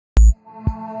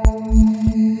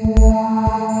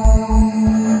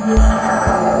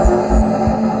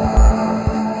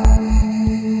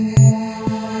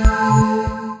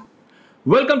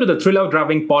Welcome to the Thrill of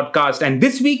Driving podcast. And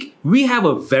this week, we have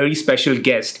a very special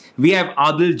guest. We have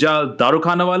Adil Jal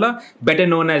Darukhanawala, better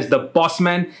known as the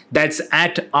Bossman. That's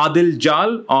at Adil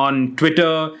Jal on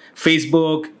Twitter,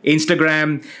 Facebook,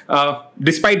 Instagram.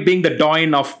 Despite being the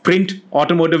doyen of print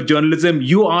automotive journalism,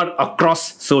 you are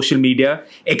across social media,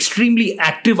 extremely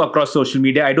active across social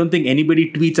media. I don't think anybody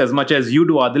tweets as much as you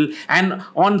do, Adil, and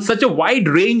on such a wide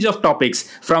range of topics,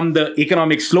 from the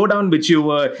economic slowdown, which you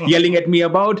were yelling at me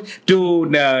about, to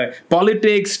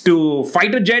politics, to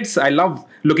fighter jets. I love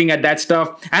looking at that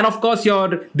stuff. And of course,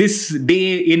 your this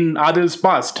day in Adil's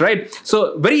past, right?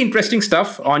 So very interesting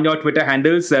stuff on your Twitter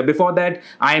handles. Before that,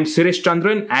 I am Sirish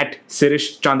Chandran at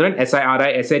Sirish Chandran,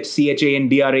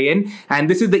 SIRISHCHANDRAN. And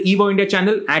this is the Evo India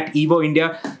channel at Evo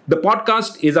India. The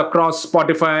podcast is across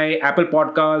Spotify, Apple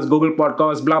Podcasts, Google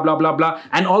Podcasts, blah, blah, blah, blah.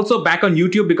 And also back on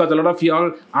YouTube because a lot of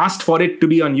y'all asked for it to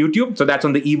be on YouTube. So that's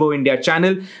on the Evo India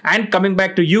channel. And coming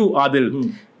back to you,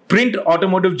 Adil. Print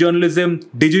automotive journalism,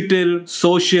 digital,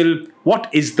 social, what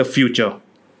is the future?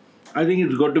 I think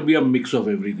it's got to be a mix of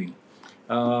everything.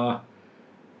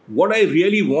 What I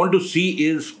really want to see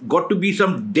is got to be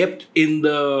some depth in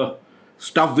the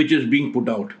stuff which is being put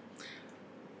out.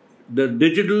 The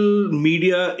digital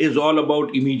media is all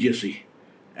about immediacy.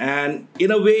 And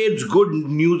in a way, it's good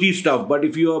newsy stuff. But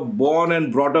if you are born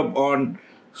and brought up on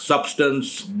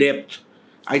substance, depth,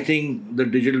 I think the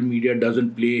digital media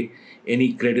doesn't play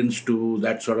any credence to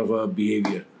that sort of a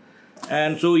behavior.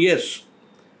 And so, yes,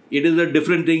 it is a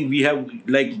different thing. We have,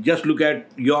 like, just look at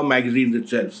your magazines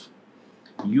itself.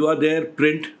 You are there,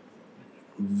 print,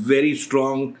 very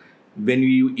strong. When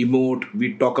we emote,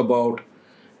 we talk about.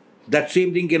 That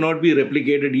same thing cannot be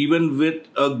replicated even with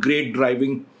a great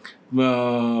driving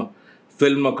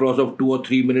film across of 2 or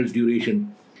 3 minutes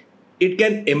duration. It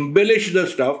can embellish the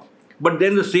stuff, but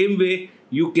then the same way,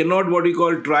 you cannot, what you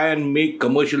call, try and make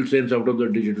commercial sense out of the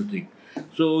digital thing.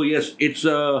 So yes, it's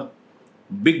a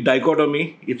big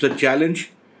dichotomy. It's a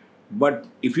challenge. But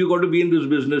if you got to be in this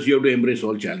business, you have to embrace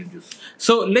all challenges.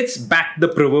 So let's back the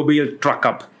proverbial truck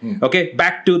up. Okay,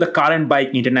 back to the car and bike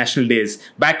international days.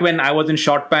 Back when I was in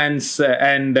short pants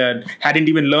and hadn't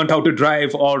even learned how to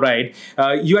drive or ride.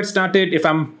 You had started, if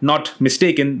I'm not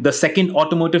mistaken, the second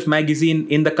automotive magazine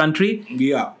in the country.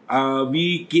 Yeah,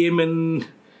 we came in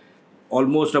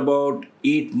almost about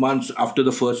 8 months after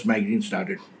the first magazine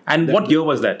started. And what year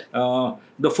was that?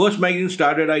 The first magazine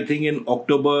started, I think, in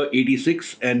October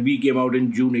 86 and we came out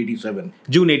in June 87.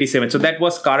 June 87. So that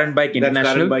was Car and Bike International.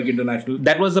 That's Car and Bike International.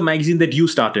 That was the magazine that you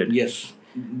started? Yes.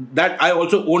 That I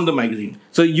also owned the magazine.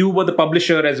 So you were the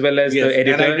publisher as well as the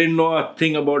editor? And I didn't know a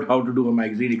thing about how to do a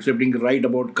magazine except write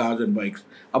about cars and bikes.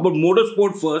 About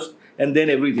motorsport first and then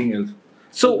everything else.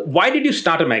 So why did you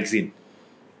start a magazine?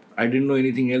 I didn't know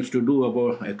anything else to do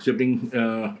about excepting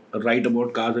write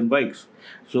about cars and bikes.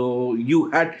 So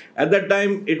you had, at that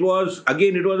time, it was a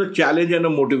challenge and a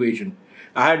motivation.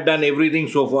 I had done everything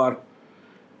so far,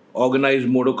 organized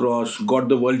motocross, got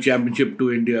the world championship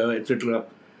to India, etc.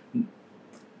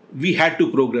 We had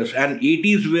to progress. And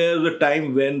 80s were the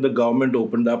time when the government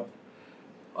opened up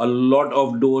a lot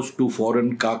of doors to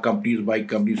foreign car companies, bike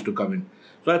companies to come in.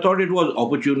 So I thought it was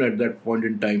opportune at that point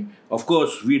in time. Of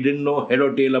course, we didn't know head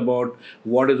or tail about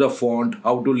what is a font,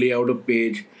 how to lay out a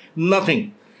page,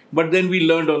 nothing. But then we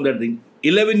learned on that thing.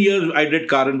 11 years I did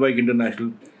Car and Bike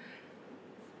International.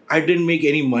 I didn't make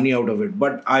any money out of it,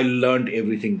 but I learned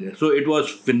everything there. So it was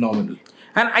phenomenal.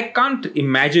 And I can't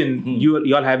imagine you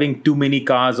all having too many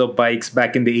cars or bikes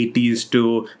back in the 80s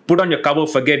to put on your cover,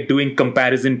 forget doing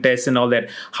comparison tests and all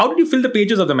that. How did you fill the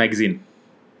pages of the magazine?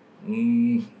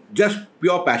 Just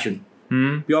pure passion.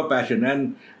 Pure passion.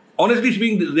 And honestly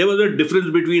speaking, there was a difference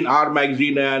between our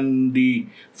magazine and the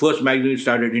first magazine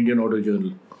started, Indian Auto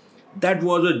Journal. That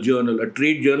was a journal, a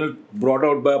trade journal brought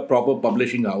out by a proper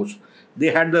publishing house. They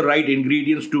had the right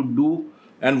ingredients to do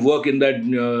and work in that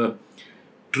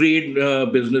trade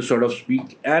business, sort of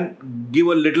speak, and give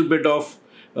a little bit of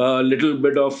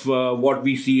what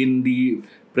we see in the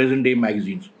present day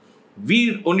magazines.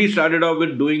 We only started off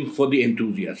with doing for the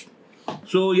enthusiast.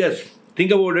 So yes,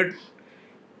 think about it.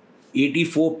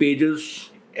 84 pages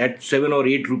at 7 or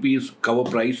 8 rupees cover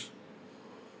price.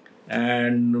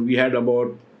 And we had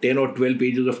about 10 or 12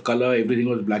 pages of color. Everything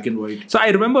was black and white. So I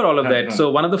remember all of that. So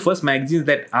one of the first magazines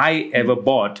that I ever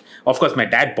bought, of course my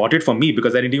dad bought it for me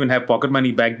because I didn't even have pocket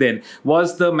money back then,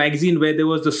 was the magazine where there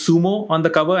was the sumo on the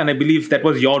cover, and I believe that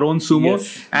was your own sumo.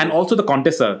 Yes. And also the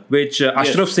Contessa, which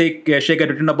Ashraf Sheikh had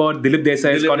written about, Dilip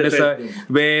Desai's Contessa,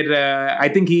 where I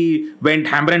think he went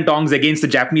hammer and tongs against the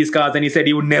Japanese cars, and he said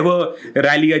he would never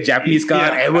rally a Japanese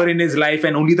car ever in his life,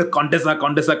 and only the Contessa.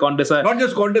 Not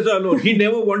just Contessa alone. He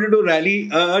never wanted to rally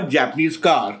a Japanese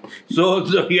car. So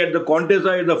he had the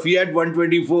Contessa, the Fiat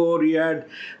 124, he had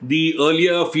the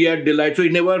earlier Fiat Delight. So he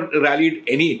never rallied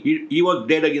any. He was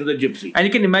dead against the Gypsy. And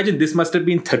you can imagine this must have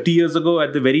been 30 years ago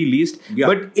at the very least. Yeah.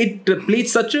 But it played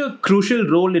such a crucial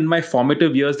role in my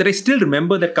formative years that I still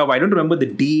remember that cover. I don't remember the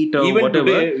date or Even whatever.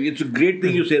 today, it's a great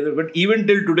thing you say that. But even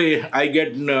till today, I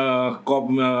get lot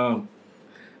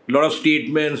of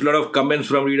statements, lot of comments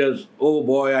from readers. Oh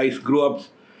boy, I grew up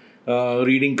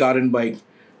reading Car and Bike.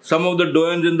 Some of the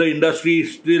doyens in the industry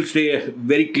still say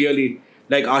very clearly,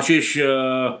 like Ashish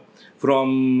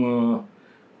from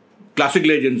Classic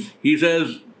Legends. He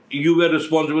says, you were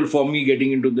responsible for me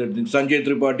getting into that thing. Sanjay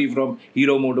Tripathi from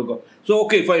Hero Motocar. So,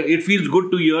 okay, fine. It feels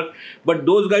good to hear. But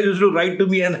those guys used to write to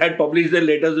me and had published their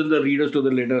letters in the Readers to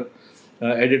the Letter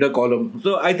editor column.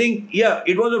 So, I think, yeah,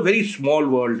 it was a very small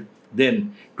world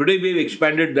then. Today, we've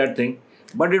expanded that thing.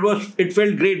 But it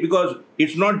felt great because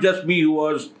it's not just me who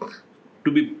was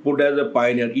to be put as a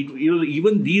pioneer. It was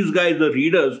even these guys, the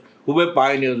readers, who were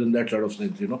pioneers in that sort of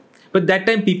sense, But that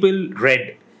time people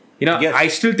read. Yes. I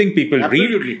still think people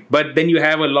read, but then you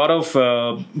have a lot of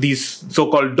these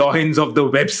so-called doyens of the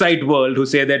website world who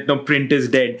say that no, print is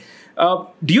dead.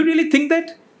 Do you really think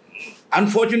that?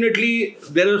 Unfortunately,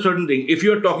 there is a certain thing. If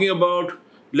you're talking about,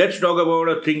 let's talk about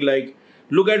a thing like,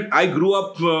 I grew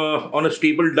up on a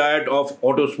staple diet of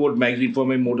Autosport magazine for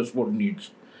my motorsport needs.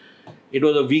 It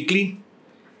was a weekly,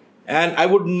 and I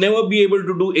would never be able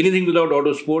to do anything without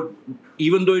Autosport,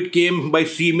 even though it came by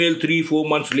C-mail 3-4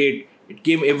 months late. It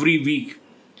came every week.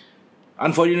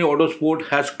 Unfortunately, Autosport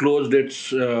has closed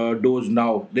its doors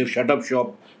now. They've shut up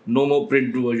shop. No more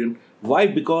print version. Why?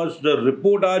 Because the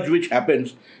reportage which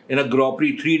happens in a Grand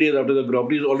Prix 3 days after the Grand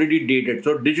Prix is already dated.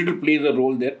 So digital plays a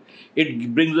role there.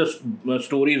 It brings us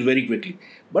stories very quickly.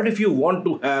 But if you want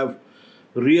to have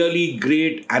really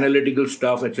great analytical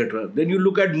stuff, etc., then you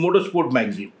look at Motorsport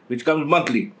magazine, which comes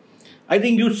monthly. I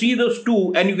think you see those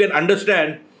two and you can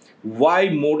understand why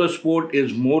motorsport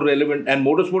is more relevant. And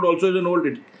motorsport also is an old,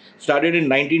 it started in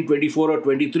 1924 or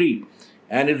 23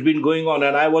 and it's been going on,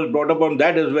 and I was brought up on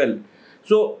that as well.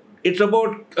 So it's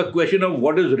about a question of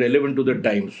what is relevant to the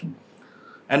times.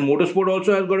 And motorsport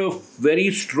also has got a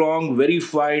very strong, very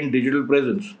fine digital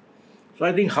presence. So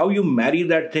I think how you marry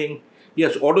that thing,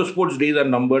 yes, Autosport's days are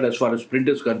numbered as far as print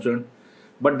is concerned,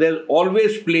 but there's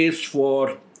always place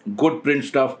for good print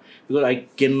stuff, because I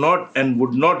cannot and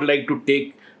would not like to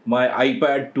take my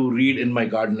iPad to read in my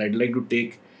garden. I'd like to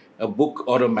take a book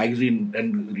or a magazine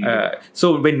and read it.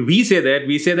 So when we say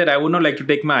that I would not like to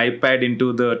take my iPad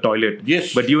into the toilet.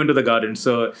 Yes. But you into the garden.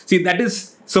 So see, that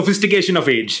is sophistication of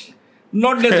age.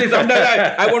 Not necessarily.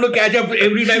 Sometimes I want to catch up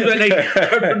every time when I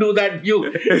have to do that.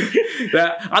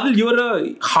 Adil, you are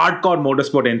a hardcore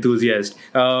motorsport enthusiast.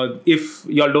 If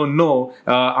y'all don't know,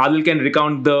 Adil can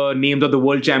recount the names of the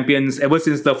world champions ever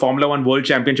since the Formula 1 World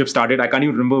Championship started. I can't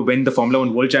even remember when the Formula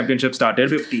 1 World Championship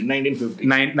started. 1950.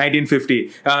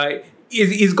 1950.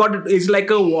 It's like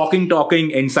a walking,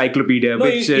 talking encyclopedia. No,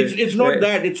 which, it's not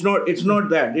that. It's not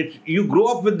that. You grow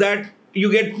up with that. You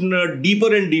get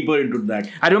deeper and deeper into that.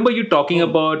 I remember you talking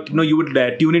about, you would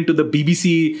tune into the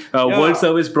BBC World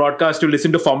Service broadcast to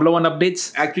listen to Formula 1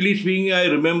 updates. Actually speaking, I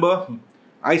remember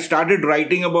I started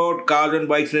writing about cars and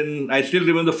bikes, and I still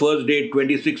remember the first date,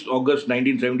 26th August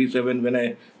 1977,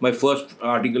 when my first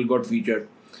article got featured.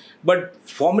 But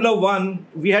Formula 1,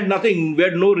 we had nothing. We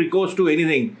had no recourse to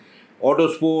anything.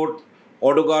 Autosport,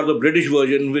 Autocar, the British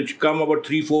version, which come about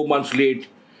 3-4 months late.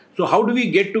 So how do we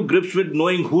get to grips with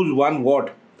knowing who's won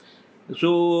what?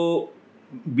 So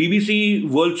BBC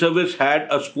World Service had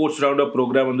a sports roundup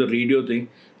program on the radio thing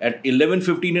at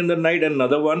 11:15 in the night, and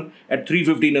another one at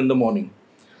 3:15 in the morning.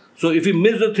 So if you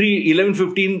miss the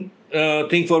 11:15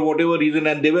 thing for whatever reason,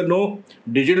 and there were no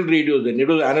digital radios then, it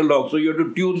was analog, so you had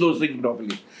to tune those things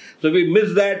properly. So if we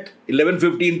miss that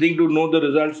 11:15 thing to know the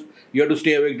results, you had to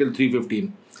stay awake till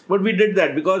 3:15. But we did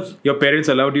that because your parents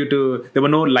allowed you to. There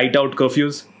were no light out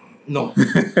curfews. No,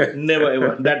 never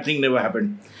ever. That thing never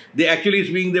happened. They actually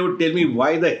speaking, they would tell me,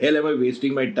 why the hell am I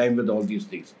wasting my time with all these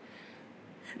things?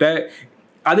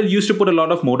 Adil used to put a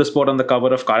lot of motorsport on the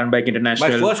cover of Car and Bike International.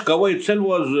 My first cover itself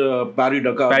was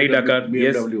Paris-Dakar. Paris-Dakar,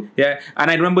 BMW. Yes. Yeah, and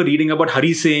I remember reading about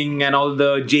Hari Singh and all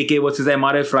the JK versus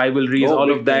MRF rivalries,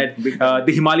 all of that.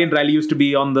 The Himalayan Rally used to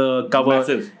be on the cover.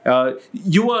 Massive.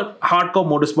 You were hardcore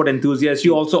motorsport enthusiast.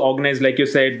 You also organized, like you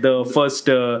said, the first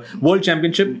World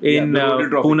Championship in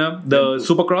Pune, the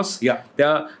Supercross.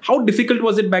 Yeah. How difficult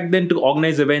was it back then to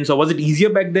organize events, or was it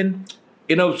easier back then?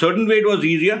 In a certain way, it was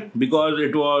easier because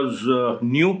it was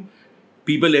new.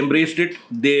 People embraced it.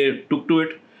 They took to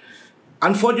it.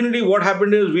 Unfortunately, what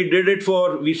happened is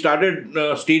we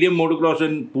started stadium motocross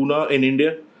in Pune in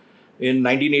India in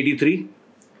 1983,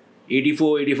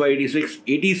 84, 85, 86,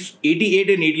 80, 88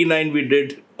 and 89 we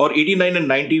did, or 89 and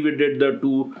 90 we did the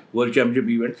two World Championship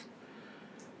events.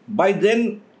 By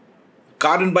then,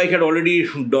 car and bike had already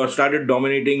started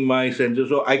dominating my senses,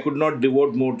 so I could not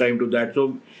devote more time to that.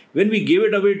 So when we gave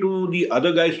it away to the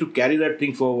other guys to carry that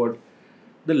thing forward,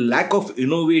 the lack of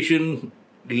innovation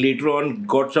later on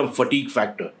got some fatigue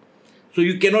factor. So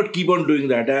you cannot keep on doing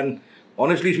that. And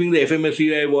honestly speaking, the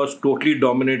FMSCI was totally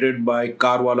dominated by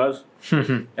carwalas.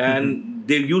 And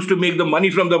they used to make the money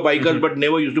from the bikers, but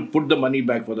never used to put the money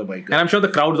back for the bikers. And I'm sure the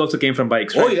crowds also came from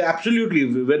bikes, right? Oh, yeah, absolutely.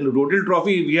 When Rodil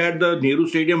Trophy, we had the Nehru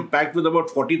Stadium packed with about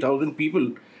 40,000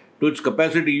 people to its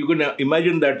capacity. You can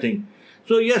imagine that thing.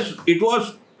 So yes, it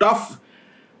was tough.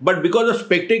 But because the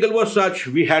spectacle was such,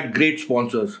 we had great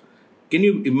sponsors. Can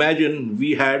you imagine,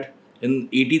 we had, in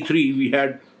 83, we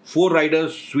had 4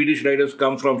 riders, Swedish riders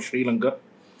come from Sri Lanka.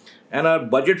 And our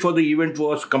budget for the event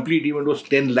was, complete event was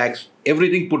 10 lakhs,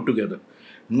 everything put together.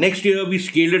 Next year, we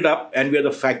scaled it up and we had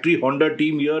the factory Honda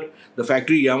team here, the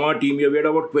factory Yamaha team here. We had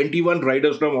about 21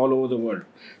 riders from all over the world.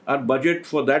 Our budget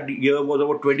for that year was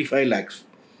about 25 lakhs.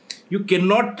 You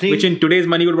cannot think... Which in today's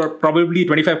money would be probably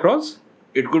 25 crores?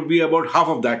 It could be about half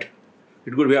of that.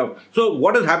 It could be half. So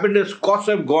what has happened is costs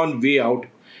have gone way out.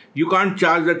 You can't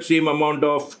charge that same amount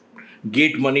of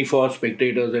gate money for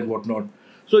spectators and whatnot.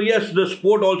 So yes, the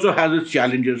sport also has its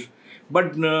challenges.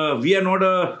 But we are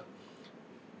not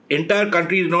entire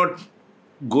country is not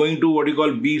going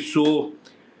to be so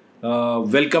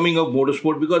welcoming of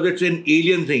motorsport, because it's an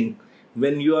alien thing.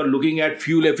 When you are looking at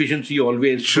fuel efficiency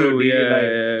always, true,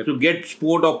 yeah. To get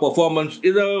sport or performance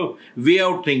is a way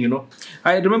out thing,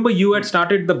 I remember you had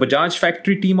started the Bajaj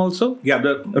factory team also. Yeah,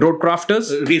 the road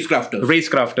crafters, race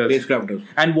crafters.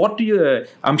 And what do you?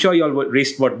 I'm sure you all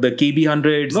raced what, the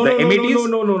KB100s, the M80s.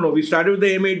 No. We started with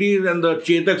the M80s and the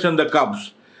Chetaks and the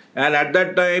Cubs. And at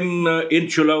that time in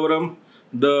Cholavaram,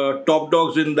 the top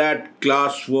dogs in that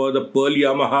class were the Pearl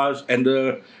Yamahas and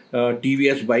the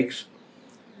TVS bikes.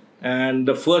 And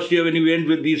the first year when we went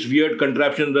with these weird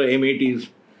contraptions, the M80s,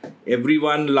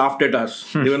 everyone laughed at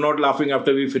us. They were not laughing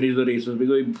after we finished the races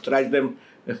because we thrashed them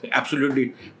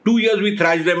absolutely. 2 years we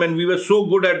thrashed them and we were so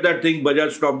good at that thing,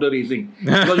 Bajaj stopped the racing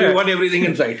because we won everything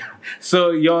inside.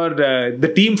 So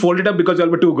the team folded up because you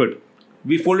all were too good?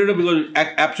 We folded up because,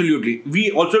 absolutely. We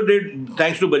also did,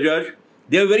 thanks to Bajaj,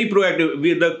 they were very proactive.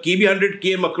 The KB100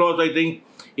 came across, I think,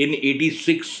 in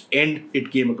 86 end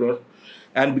it came across.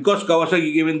 And because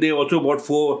Kawasaki came in, they also bought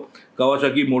 4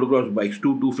 Kawasaki motocross bikes,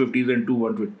 2 250s and 2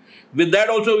 150s. With that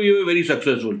also, we were very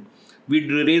successful. We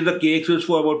raised the KXs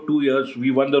for about 2 years.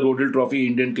 We won the Rodil Trophy,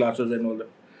 Indian classes and all that.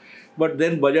 But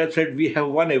then Bajaj said, we have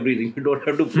won everything. We don't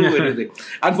have to prove anything.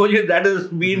 Unfortunately, that has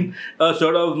been a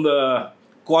sort of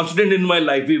constant in my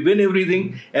life. We win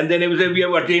everything and then every time we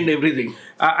have attained everything.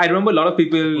 I remember a lot of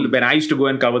people, when I used to go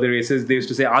and cover the races, they used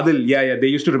to say, Adil, yeah, they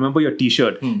used to remember your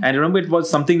t-shirt. And I remember it was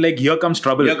something like, here comes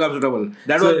trouble. Here comes trouble.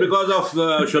 That was because of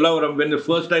Cholavaram. When the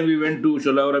first time we went to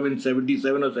Cholavaram in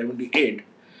 77 or 78,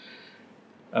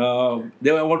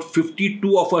 there were about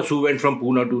 52 of us who went from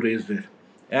Pune to race there.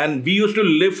 And we used to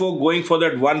live for going for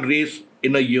that one race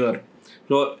in a year.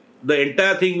 So the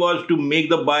entire thing was to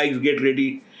make the bikes, get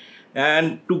ready.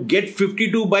 And to get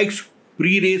 52 bikes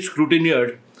pre-race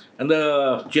scrutineered, and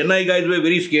the Chennai guys were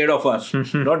very scared of us. It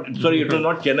was not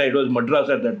Chennai, it was Madras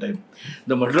at that time.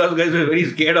 The Madras guys were very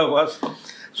scared of us.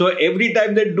 So every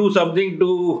time they do something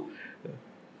to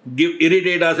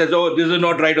irritate us, as oh, this is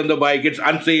not right on the bike, it's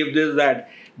unsafe, this, that.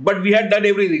 But we had done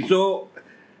everything. So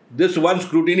this one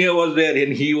scrutineer was there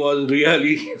and he was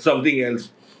really something else.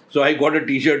 So I got a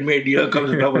t-shirt made, here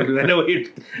comes trouble. Whenever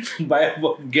he'd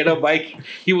get a bike,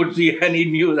 he would see and he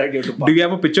knew that he had to park. Do you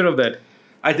have a picture of that?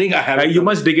 I think I have it. You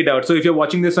must dig it out. So if you're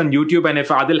watching this on YouTube and if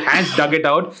Adil has dug it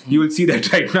out, you will see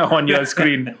that right now on your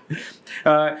screen.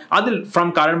 Adil,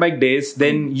 from car and bike days,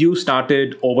 then you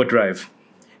started Overdrive.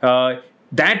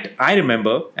 That I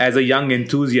remember as a young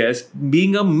enthusiast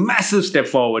being a massive step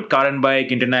forward. Car and bike,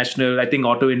 international, I think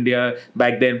Auto India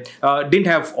back then didn't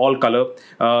have all color.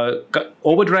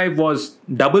 Overdrive was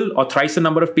double or thrice the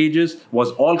number of pages,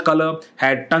 was all color,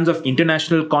 had tons of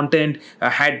international content,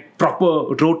 had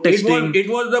proper road testing. It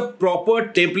was the proper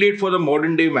template for the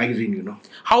modern day magazine,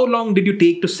 How long did you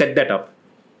take to set that up?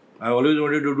 I always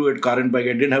wanted to do it car and bike.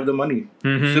 I didn't have the money.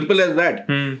 Simple as that.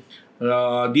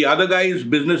 The other guys,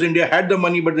 Business India, had the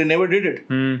money, but they never did it.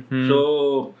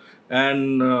 So,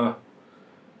 and the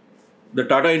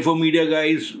Tata Infomedia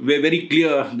guys were very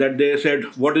clear that they said,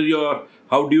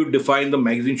 how do you define the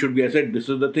magazine should be? I said, this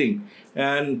is the thing.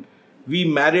 And we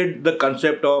married the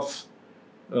concept of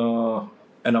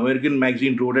an American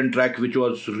magazine, Road and Track, which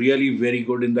was really very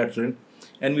good in that sense.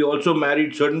 And we also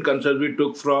married certain concepts we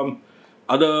took from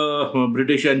other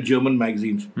British and German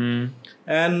magazines.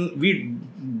 And we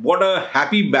bought a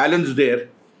happy balance there.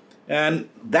 And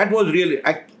that was really,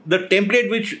 the template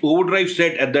which Overdrive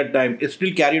set at that time is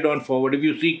still carried on forward.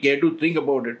 If you care to think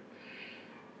about it,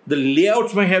 the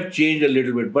layouts might have changed a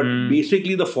little bit, but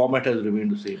basically the format has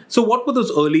remained the same. So what were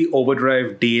those early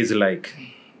Overdrive days like?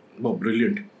 Oh,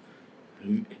 brilliant.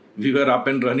 We were up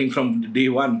and running from day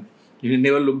one. You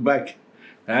never look back.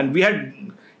 And we had,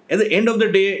 at the end of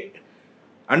the day,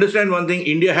 understand one thing,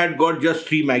 India had got just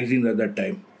 3 magazines at that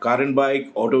time. Car and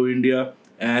Bike, Auto India,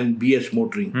 and BS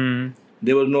Motoring.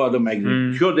 There was no other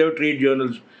magazine. Sure, there were trade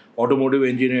journals, Automotive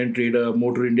Engineer and Trader,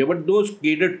 Motor India, but those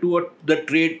catered to the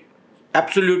trade,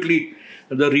 absolutely,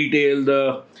 the retail,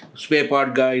 the spare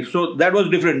part guys. So that was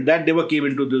different. That never came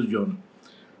into this journal.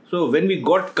 So when we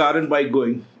got Car and Bike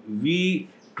going, we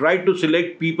tried to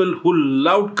select people who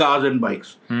loved cars and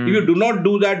bikes. If you do not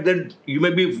do that, then you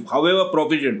may be however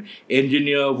proficient,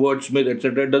 engineer, wordsmith,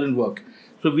 etc. It doesn't work.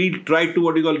 So we tried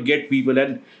to get people,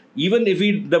 and even if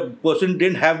the person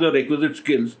didn't have the requisite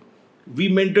skills, we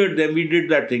mentored them, we did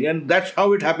that thing, and that's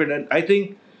how it happened. And I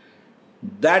think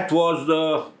that was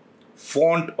the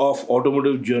font of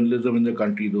automotive journalism in the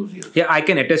country those years. Yeah, I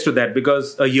can attest to that,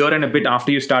 because a year and a bit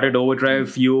after you started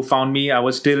Overdrive, you found me. I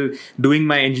was still doing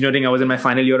my engineering. I was in my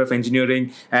final year of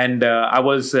engineering, and I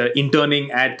was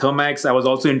interning at Thermax. I was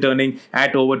also interning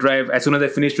at Overdrive. As soon as I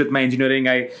finished with my engineering,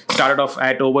 I started off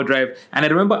at Overdrive. And I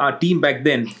remember our team back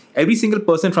then, every single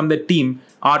person from that team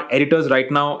are editors right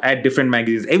now at different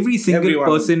magazines. Every single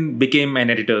person became an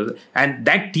editor. And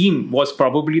that team was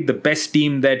probably the best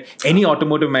team that any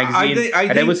automotive magazine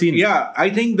had ever seen. Yeah,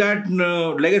 I think that,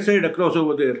 like I said, across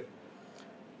over there,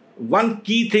 one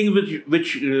key thing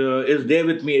which is there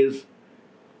with me is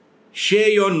share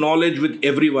your knowledge with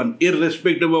everyone,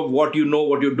 irrespective of what you know,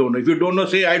 what you don't know. If you don't know,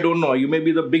 say, I don't know. You may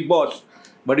be the big boss.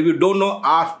 But if you don't know,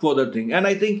 ask for the thing. And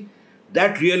I think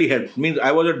that really helps. Means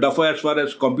I was a duffer as far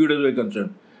as computers were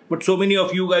concerned. But so many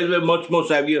of you guys were much more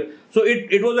savvier. So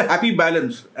it was a happy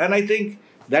balance. And I think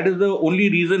that is the only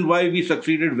reason why we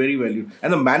succeeded very well.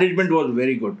 And the management was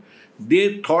very good.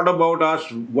 They thought about us,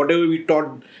 whatever we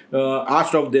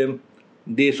asked of them,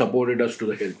 they supported us to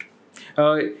the hilt.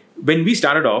 When we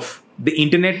started off, the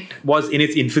internet was in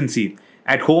its infancy.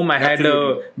 At home, I had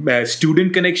a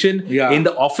student connection. In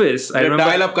the office, I remember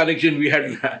dial-up connection we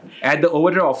had. At the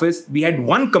Overdrive office, we had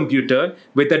one computer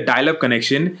with a dial-up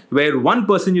connection where one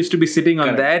person used to be sitting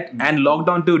on that and logged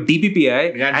on to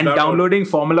DPPI and downloading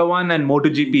Formula 1 and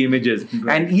MotoGP images.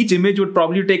 And each image would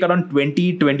probably take around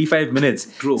 20-25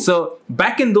 minutes. True. So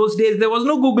back in those days, there was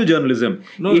no Google journalism.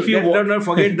 No, let's not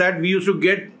forget that we used to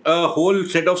get a whole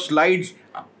set of slides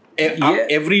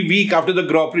every week after the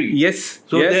Grand Prix. Yes.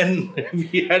 So then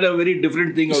we had a very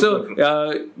different thing also.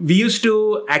 So we used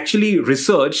to actually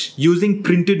research using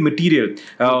printed material.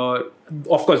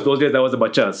 Of course, those days I was a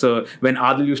bacha. So when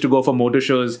Adil used to go for motor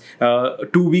shows, 2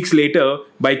 weeks later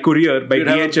by courier, by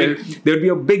DHL, there would be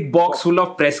a big box full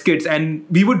of press kits, and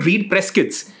we would read press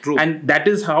kits. True. And that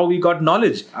is how we got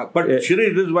knowledge. But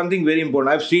Shirish, this is one thing very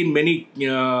important. I've seen many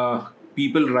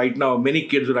people right now, many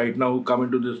kids right now who come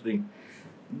into this thing.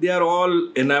 They are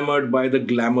all enamored by the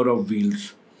glamour of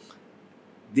wheels.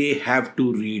 They have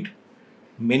to read.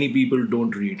 Many people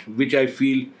don't read, which I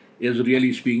feel is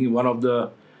really speaking one of the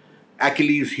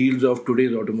Achilles heels of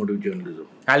today's automotive journalism.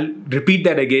 I'll repeat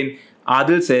that again.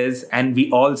 Adil says, and we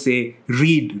all say,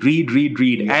 read.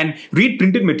 Yeah. And read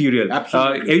printed material.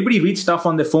 Absolutely. Everybody reads stuff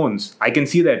on their phones. I can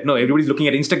see that. No, everybody's looking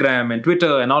at Instagram and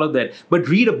Twitter and all of that. But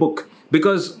read a book.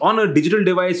 Because on a digital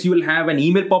device, you will have an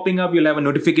email popping up, you'll have a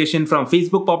notification from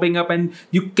Facebook popping up, and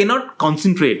you cannot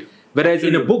concentrate. Whereas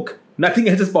in a book, nothing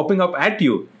else is popping up at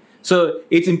you. So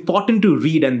it's important to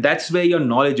read, and that's where your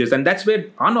knowledge is. And that's where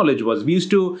our knowledge was. We used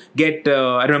to get,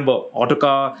 I remember,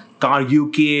 Autocar, Car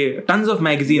UK, tons of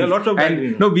magazines. Yeah, lots of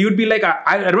magazines. And no, we would be like,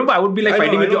 I remember I would be like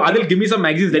fighting with you, Adil, give me some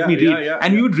magazines, let me read.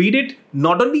 And we would read it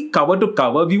not only cover to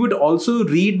cover, we would also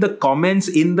read the comments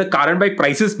in the Car and Bike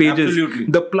prices pages. Absolutely.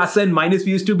 The plus and minus,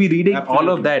 we used to be reading all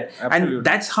of that. Absolutely. And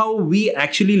that's how we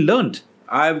actually learned.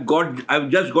 I've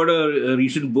just got a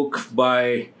recent book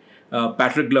by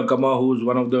Patrick Lancama, who's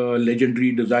one of the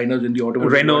legendary designers in the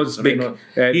automotive. Renault's big.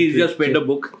 He's just penned a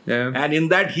book. Yeah. And in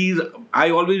that, I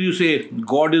always used to say,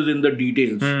 God is in the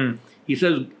details. He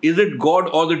says, is it God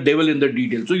or the devil in the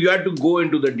details? So you had to go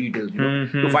into the details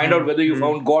to find out whether you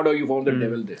found God or you found the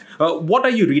devil there. What are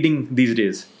you reading these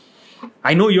days?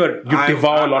 I know you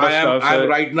devour a lot of stuff. I'm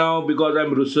right now, because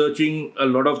I'm researching a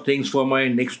lot of things for my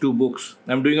next 2 books.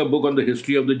 I'm doing a book on the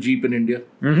history of the Jeep in India.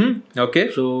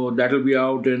 Okay. So that will be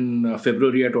out in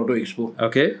February at Auto Expo.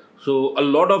 Okay. So a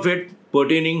lot of it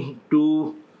pertaining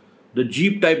to the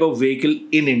Jeep type of vehicle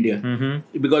in India,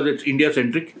 because it's India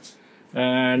centric.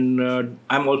 And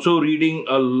I'm also reading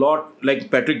a lot,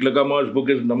 like Patrick Lagama's book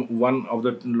is one of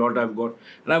the lot I've got.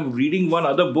 And I'm reading one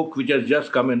other book which has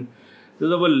just come in. This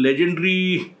is of a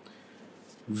legendary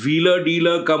wheeler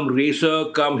dealer come racer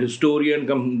come historian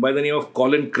come by the name of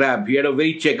Colin Crabb. He had a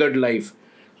very checkered life.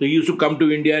 So he used to come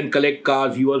to India and collect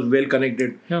cars. He was well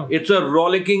connected. Yeah. It's a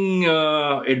rollicking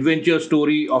adventure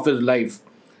story of his life.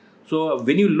 So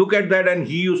when you look at that, and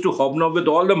he used to hobnob with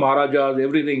all the Maharajas,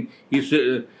 everything, he's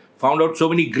found out so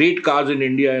many great cars in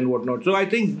India and whatnot. So I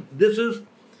think this is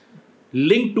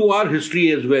linked to our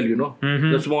history as well,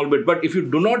 the small bit. But if you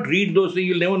do not read those things,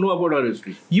 you'll never know about our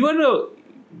history. You are a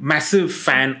massive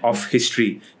fan of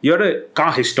history. You're a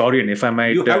car historian, if I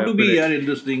might. You have to be here in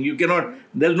this thing. You cannot,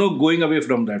 there's no going away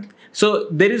from that. So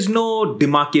there is no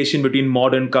demarcation between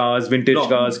modern cars, vintage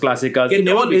cars, classic cars. Can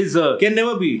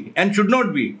never be and should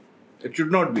not be. It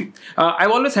should not be. I've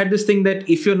always had this thing that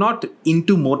if you're not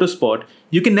into motorsport,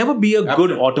 you can never be a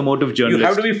good automotive journalist. You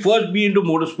have to be into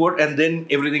motorsport, and then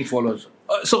everything follows.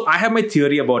 So I have my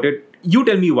theory about it. You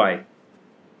tell me why.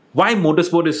 Why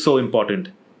motorsport is so important?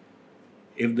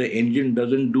 If the engine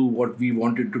doesn't do what we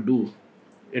want it to do,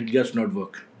 it just not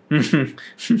work.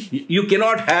 You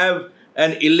cannot have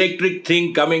an electric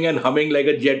thing coming and humming like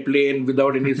a jet plane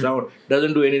without any sound.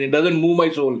 Doesn't do anything. Doesn't move my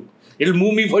soul. It'll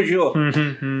move me for sure.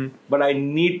 But I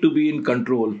need to be in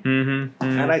control.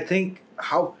 And I think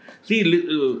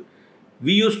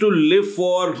we used to live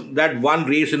for that one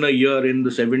race in a year in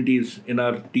the 70s in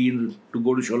our teens to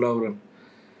go to Sholavaram.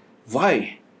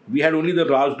 Why? We had only the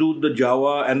Rajdoot, the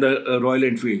Jawa and the Royal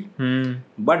Enfield.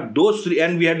 But those three,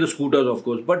 and we had the scooters of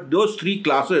course, but those 3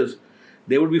 classes,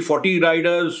 there would be 40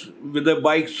 riders with the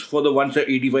bikes for the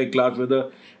 185 class, with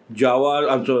the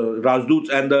Rajdoots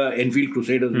and the Enfield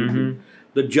Crusaders.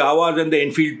 The Jawas and the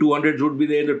Enfield 200s would be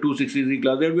there in the 263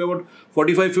 class. There would be about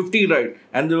 45-50 ride.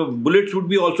 And the Bullets would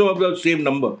be also of the same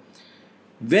number.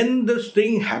 When this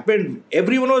thing happened,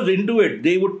 everyone was into it.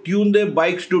 They would tune their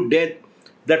bikes to death,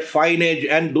 that fine edge.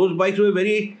 And those bikes were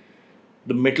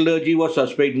the metallurgy was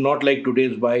suspect, not like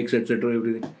today's bikes, etc.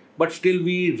 everything. But still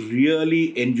we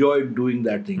really enjoyed doing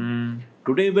that thing.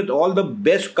 Today, with all the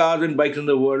best cars and bikes in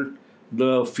the world,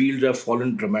 the fields have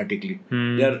fallen dramatically.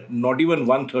 They are not even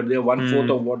 1/3, they are 1/4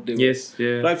 of what they were. Yes,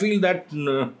 yeah. So I feel that,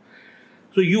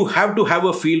 so you have to have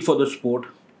a feel for the sport.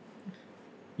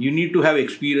 You need to have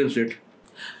experienced it.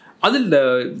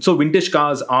 Adil, so vintage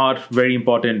cars are very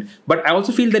important, but I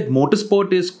also feel that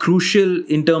motorsport is crucial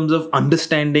in terms of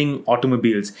understanding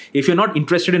automobiles. If you're not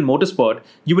interested in motorsport,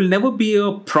 you will never be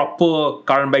a proper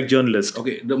car and bike journalist.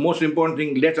 Okay, the most important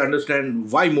thing, let's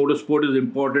understand why motorsport is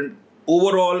important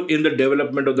overall in the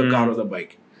development of the car or the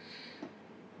bike.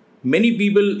 Many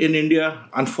people in India,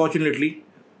 unfortunately,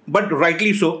 but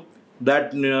rightly so,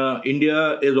 that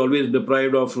India is always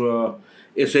deprived of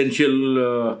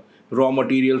essential raw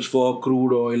materials for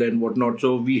crude oil and whatnot.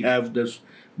 So we have this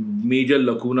major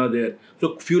lacuna there.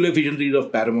 So fuel efficiency is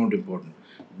of paramount importance.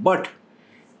 But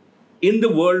in the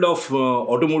world of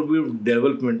automotive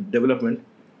development,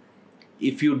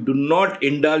 if you do not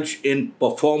indulge in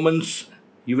performance,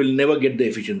 you will never get the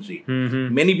efficiency.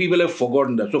 Many people have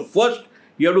forgotten that. So first,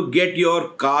 you have to get your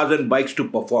cars and bikes to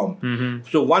perform.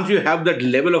 So once you have that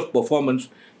level of performance,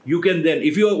 you can then,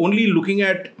 if you are only looking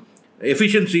at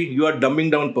efficiency, you are dumbing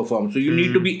down performance. So you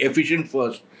need to be efficient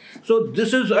first. So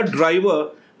this is a driver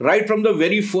right from the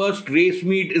very first race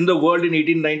meet in the world in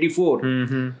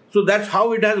 1894. So that's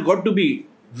how it has got to be.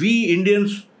 We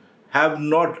Indians have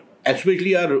not,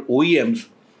 especially our OEMs,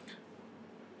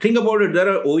 think about it, there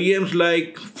are OEMs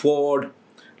like Ford,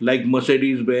 like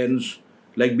Mercedes-Benz,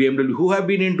 like BMW, who have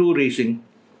been into racing,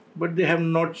 but they have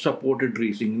not supported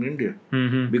racing in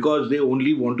India because they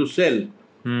only want to sell.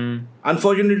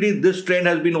 Unfortunately, this trend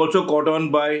has been also caught on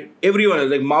by everyone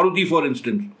else, like Maruti for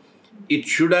instance. It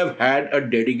should have had a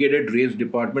dedicated race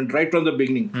department right from the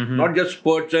beginning, not just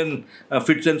spurts and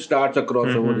fits and starts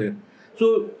across over there.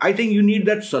 So I think you need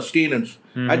that sustenance.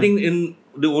 I think in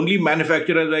the only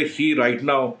manufacturers I see right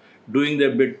now doing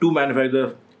their bit, 2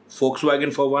 manufacturers,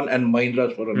 Volkswagen for one and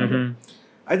Mahindra for another.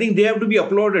 I think they have to be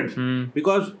applauded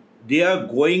because they are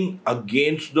going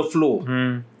against the flow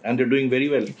and they're doing very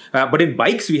well. But in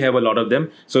bikes, we have a lot of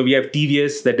them. So we have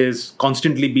TVS that is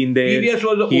constantly been there. TVS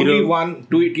was the only one.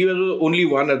 TVS was only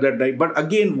one at that time. But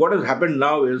again, what has happened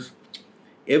now is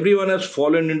everyone has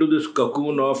fallen into this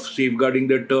cocoon of safeguarding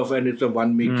their turf and it's a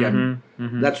one-make champion.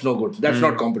 That's no good. That's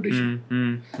not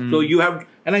competition. So you have,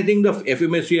 and I think the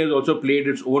FMSC has also played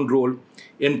its own role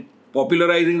in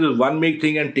popularizing this one-make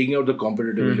thing and taking out the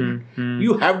competitive element.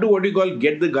 You have to, what you call,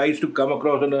 get the guys to come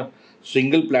across on a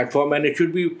single platform, and it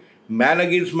should be man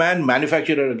against man,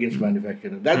 manufacturer against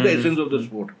manufacturer. That's the essence of the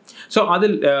sport. So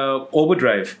Adil,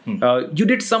 Overdrive, you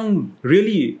did some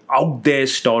really out there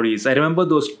stories. I remember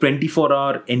those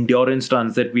 24-hour endurance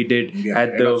runs that we did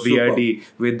at the VRD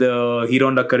with the Hero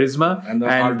Honda Charisma and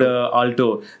the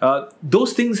Alto.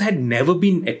 Those things had never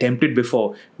been attempted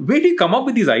before. Where do you come up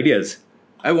with these ideas?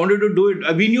 I wanted to do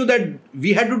it. We knew that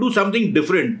we had to do something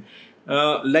different.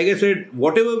 Like I said,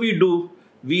 whatever we do,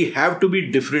 we have to be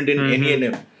different in any and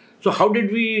every. So how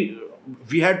did we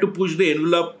had to push the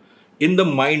envelope in the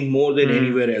mind more than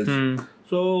anywhere else.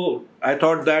 So I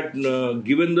thought that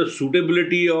given the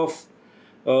suitability of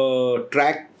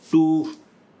track to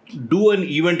do an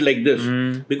event like this,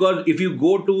 because if you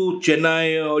go to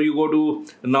Chennai or you go to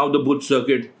now the Bhuj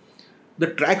circuit, the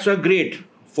tracks are great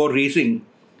for racing,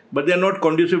 but they are not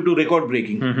conducive to record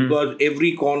breaking because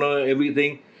every corner,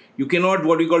 everything, you cannot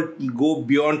what you call go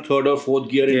beyond third or fourth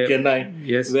gear in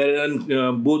Chennai,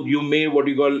 wherein both you may what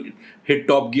you call hit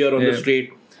top gear on the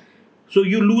straight. So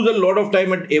you lose a lot of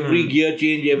time at every gear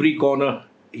change, every corner.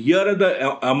 Here at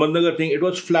the Ahmednagar thing, it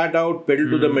was flat out, pedal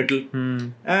to the metal.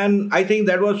 And I think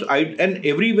that was, and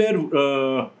everywhere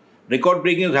record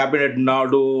breaking has happened at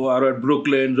Nardo or at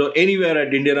Brooklands or anywhere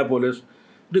at Indianapolis.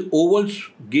 The ovals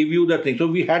give you that thing. So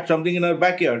we had something in our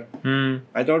backyard.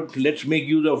 I thought, let's make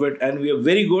use of it. And we are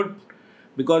very good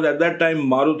because at that time,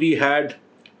 Maruti had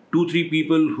 2-3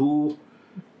 people who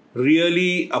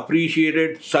really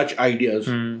appreciated such ideas.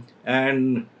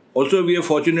 And also we are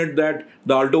fortunate that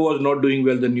the Alto was not doing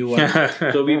well, the new one.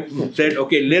 So we said,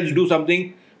 okay, let's do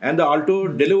something. And the Alto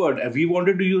delivered. We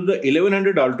wanted to use the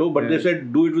 1100 Alto, but they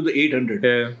said, do it with the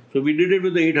 800. So we did it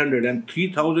with the 800 and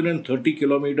 3030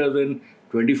 kilometers in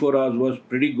 24 hours was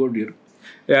pretty good here.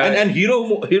 And Hero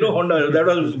Honda, that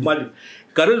was much.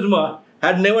 Charisma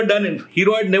had never done it.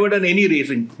 Hero had never done any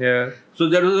racing. So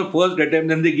that was the first attempt.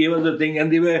 Then they gave us the thing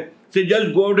and they were, say,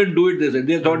 just go out and do it. They said,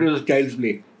 they thought it was child's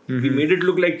play. We made it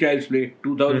look like child's play.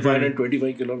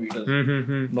 2,525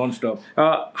 kilometers non-stop.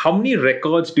 How many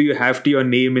records do you have to your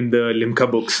name in the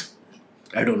Limca books?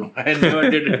 I don't know. I never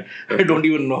did it. I don't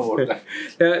even know about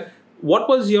that. What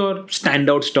was your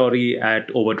standout story at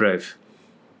Overdrive?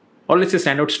 Or let's say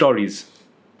standout stories.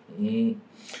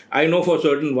 I know for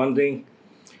certain one thing.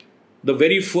 The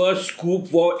very first scoop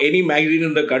for any magazine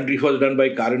in the country was done by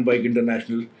Car and Bike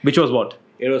International. Which was what?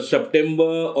 It was September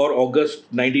or August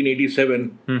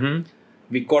 1987.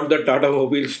 We caught the Tata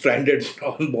Mobile stranded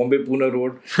on Bombay-Pune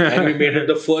Road and we made it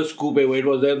the first scoop ever. It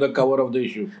was there on the cover of the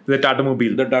issue. The Tata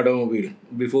Mobile. The Tata Mobile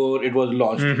before it was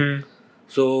launched.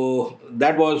 So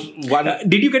that was one.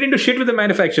 Did you get into shit with the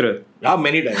manufacturer? Yeah,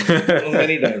 many times.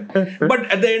 Many times.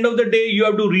 But at the end of the day, you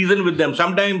have to reason with them.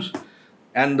 Sometimes,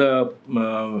 and there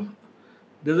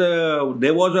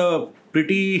was a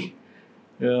pretty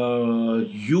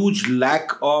huge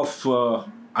lack of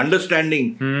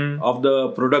understanding of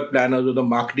the product planners or the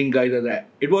marketing guys.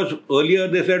 It was earlier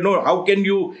they said, no, how can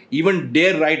you even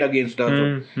dare write against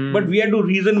us? But we had to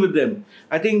reason with them.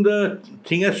 I think the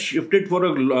thing has shifted for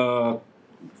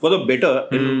the better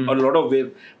in a lot of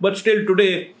ways. But still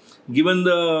today, given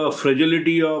the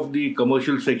fragility of the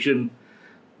commercial section,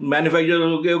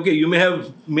 manufacturers, okay, you may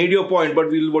have made your point, but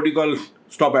we'll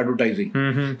stop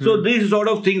advertising. So these sort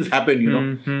of things happen, you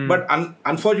know. But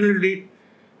unfortunately,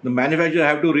 the manufacturer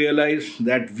have to realize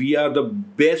that we are the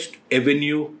best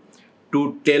avenue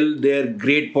to tell their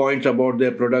great points about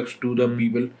their products to the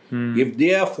people. If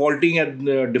they are faulting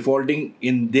and defaulting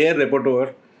in their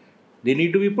repertoire, they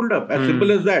need to be pulled up. As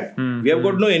simple as that. We have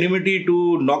got no enmity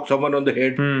to knock someone on the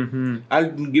head.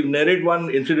 I'll narrate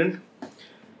one incident.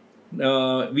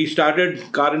 We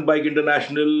started Car and Bike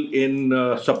International in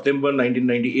September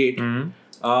 1998.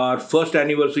 Our first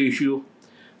anniversary issue,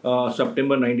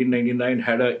 September 1999,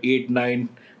 had a 8-9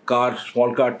 car,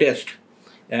 small car test.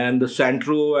 And the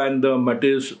Santro and the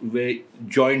Matiz were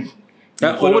joint.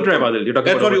 Overdrive, Adil. You're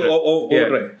talking about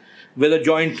Overdrive. Were the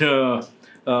joint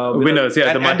winners, the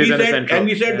Matiz and the Santro. And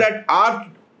we said that our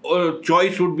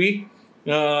choice would be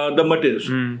the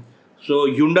Matiz. So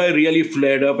Hyundai really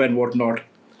flared up and whatnot.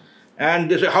 And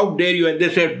they said, how dare you? And they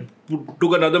said,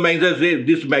 took another magazine and said,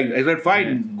 this magazine. I said,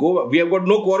 fine, go. We have got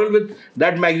no quarrel with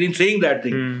that magazine saying that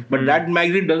thing. But that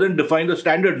magazine doesn't define the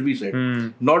standards, we said.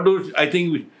 Not those, I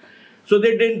think. So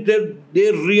they didn't,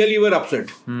 they really were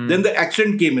upset. Then the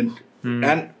accent came in.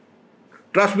 And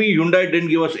Trust me, Hyundai didn't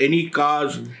give us any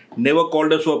cars, never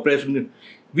called us for press.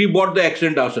 We bought the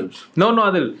accent ourselves. No,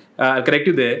 Adil, I'll correct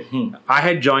you there. I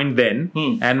had joined then,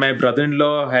 and my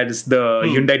brother-in-law has the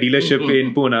Hyundai dealership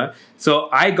in Pune. So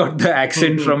I got the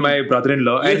accent from my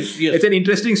brother-in-law. Yes, and yes. It's an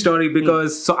interesting story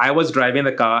because so I was driving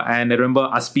the car, and I remember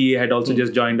Aspi had also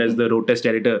just joined as the road test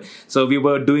editor. So we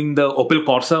were doing the Opel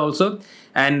Corsa also.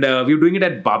 And we were doing it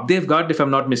at Babdev Ghat, if I'm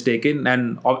not mistaken.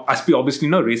 And Aspi, obviously,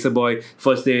 racer boy.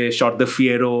 First, they shot the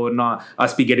Fiero,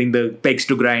 Aspi getting the pegs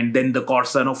to grind, then the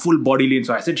Corsa, full body lean.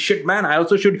 So I said, shit, man, I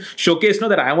also should showcase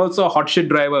that I'm also a hot shit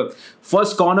driver.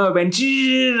 First corner, went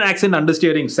accent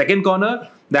understeering. Second corner,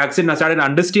 the accent started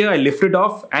understeer. I lifted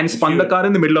off and spun the car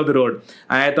in the middle of the road.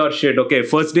 And I thought, shit, okay,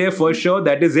 first day, first show,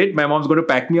 that is it. My mom's going to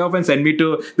pack me off and send me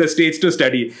to the States to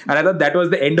study. And I thought that was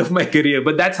the end of my career.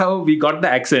 But that's how we got the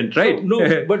accent, right?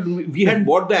 No, but we had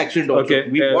bought the accent also. Okay,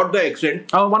 we bought the accent.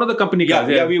 Oh, one of the company cars.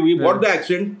 We bought the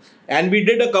accent and we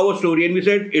did a cover story and we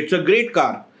said, it's a great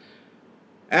car.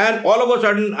 And all of a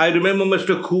sudden, I remember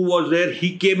Mr. Khu was there.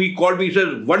 He came, he called me, he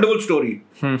said, wonderful story.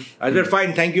 I said,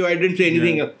 fine, thank you. I didn't say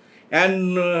anything.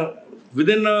 And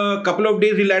within a couple of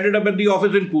days, he landed up at the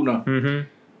office in Pune.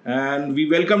 And we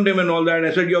welcomed him and all that.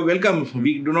 I said, you're welcome.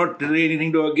 We do not say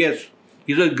anything to our guests.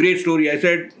 He said, great story. I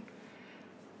said,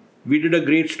 we did a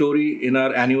great story in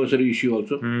our anniversary issue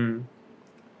also.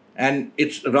 And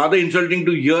it's rather insulting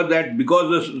to hear that because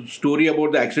the story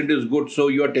about the accent is good, so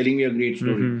you are telling me a great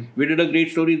story. We did a great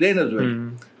story then as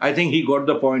well. I think he got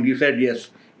the point. He said,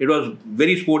 yes. It was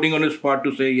very sporting on his part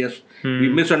to say, yes, we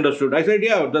misunderstood. I said,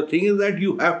 yeah, the thing is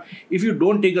that if you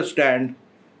don't take a stand,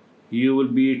 you will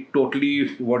be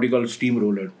totally what you call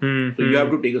steamroller. So you have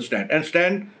to take a stand and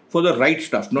stand for the right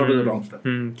stuff, not for the wrong stuff.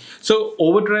 So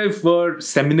Overdrive were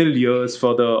seminal years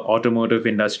for the automotive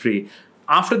industry.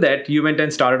 After that, you went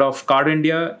and started off Car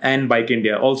India and Bike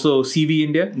India, also CV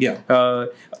India. Yeah.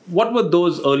 What were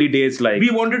those early days like? We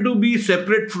wanted to be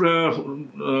separate,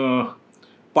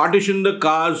 partition the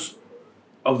cars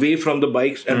away from the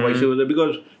bikes and vice versa,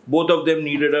 because both of them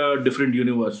needed a different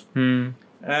universe.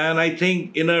 And I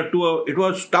think it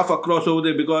was tough across over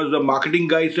there because the marketing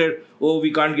guy said, oh,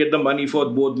 we can't get the money for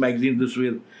both magazines this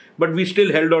way. But we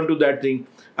still held on to that thing.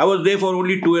 I was there for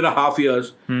only 2.5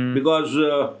 years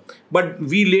because, but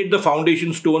we laid the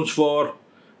foundation stones for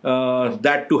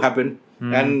that to happen.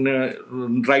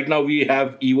 And right now we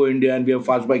have Evo India and we have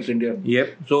Fast Bikes India.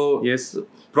 Yep. So yes,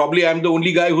 probably I'm the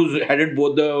only guy who's headed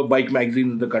both the bike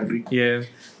magazines in the country. Yeah.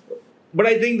 But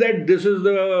I think that this is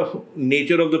the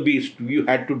nature of the beast. You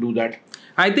had to do that.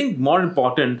 I think more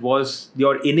important was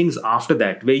your innings after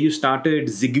that, where you started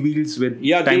Zigwheels with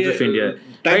Times of India.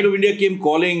 Times of India came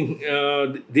calling.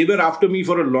 They were after me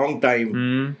for a long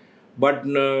time. But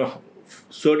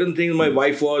certain things, my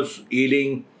wife was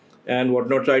ailing and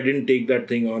whatnot, so I didn't take that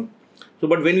thing on. So,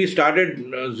 but when we started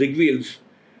Zigwheels,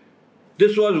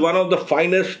 this was one of the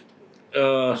finest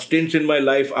stints in my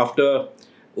life after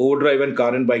Overdrive and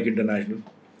Car and Bike International.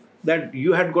 That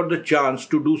you had got the chance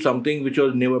to do something which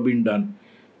was never been done.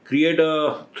 Create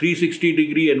a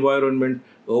 360-degree environment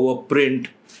over print.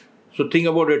 So think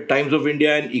about it, Times of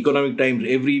India and Economic Times,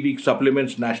 every week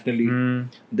supplements nationally.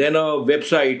 Then a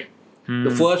website.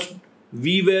 The first,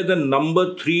 we were the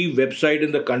number 3 website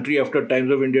in the country after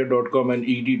timesofIndia.com and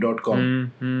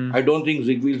ED.com. I don't think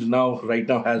Zigwheels right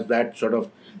now has that sort of.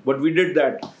 But we did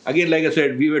that. Again, like I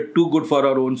said, we were too good for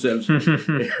our own selves.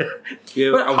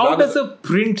 But how does a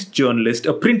print journalist,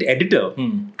 a print editor,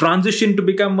 transition to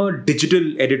become a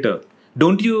digital editor?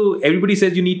 Don't you, everybody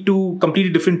says you need 2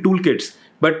 completely different toolkits.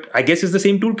 But I guess it's the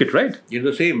same toolkit, right? It's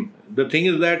the same. The thing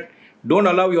is that don't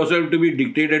allow yourself to be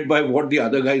dictated by what the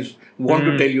other guys want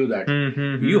to tell you that.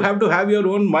 You have to have your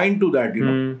own mind to that, you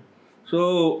know.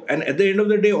 So, and at the end of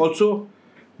the day also,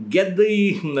 get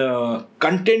the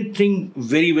content thing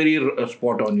very, very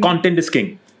spot on. Content is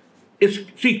king.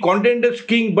 Content is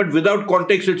king, but without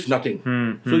context, it's nothing.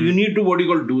 So you need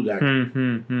to, do that.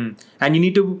 And you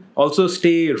need to also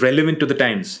stay relevant to the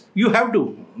times. You have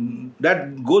to.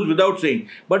 That goes without saying.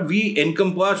 But we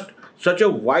encompassed such a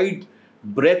wide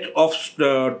breadth of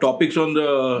topics on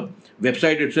the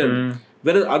website itself.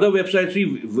 Whereas other websites, see,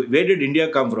 where did India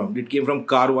come from? It came from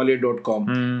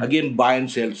carwale.com. Again, buy and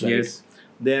sell site. Yes.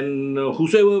 Then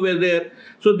whosoever were there.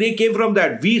 So they came from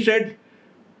that. We said,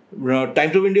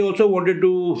 Times of India also wanted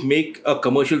to make a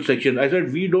commercial section. I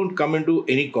said, we don't come into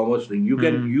any commerce thing. You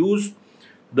can use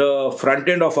the front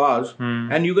end of ours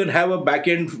and you can have a back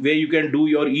end where you can do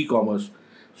your e-commerce.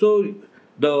 So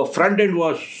the front end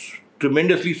was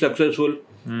tremendously successful.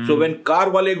 So when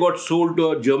Carwale got sold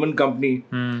to a German company,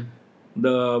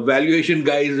 the valuation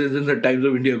guys in the Times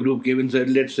of India group came and said,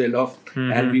 let's sell off.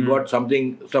 And we got some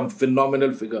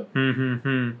phenomenal figure.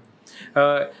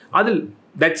 Adil,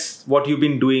 that's what you've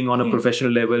been doing on a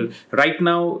professional level. Right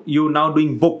now, you're now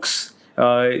doing books.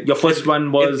 Your first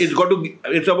one was...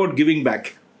 It's about giving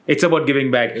back. It's about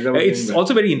giving back. It's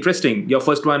also very interesting. Your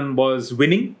first one was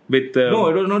Winning with... No,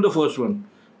 it was not the first one.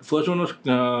 The first one was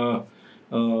the...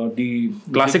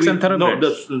 Classics and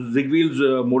Thoroughbreds. No, the Zigwheels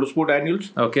Motorsport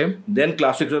Annuals. Okay. Then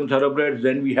Classics and Thoroughbreds.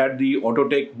 Then we had the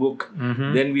Autotech book.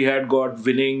 Then we had got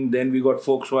Winning. Then we got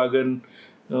Volkswagen.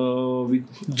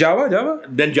 Java?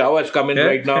 Then Jawa is coming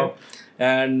right now.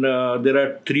 And there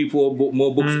are 3-4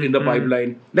 more books in the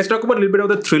pipeline. Let's talk about a little bit of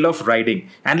the thrill of riding.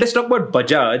 And let's talk about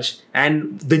Bajaj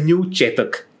and the new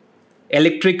Chetak.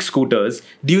 Electric scooters.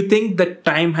 Do you think the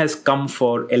time has come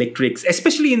for electrics,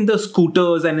 especially in the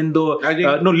scooters and in the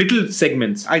little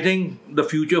segments? I think the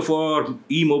future for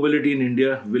e-mobility in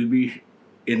India will be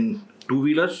in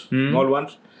two-wheelers, small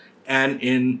ones, and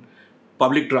in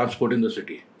public transport in the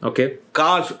city. Okay.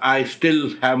 Cars, I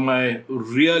still have my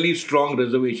really strong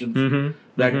reservations.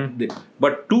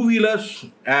 But two-wheelers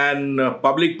and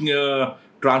public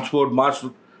transport, mass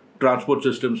transport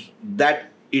systems, that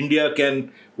India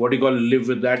can, live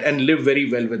with that and live very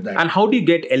well with that. And how do you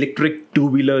get electric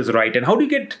two-wheelers right? And how do you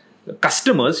get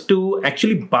customers to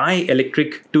actually buy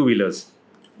electric two-wheelers?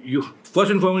 First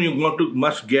and foremost, you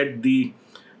must get the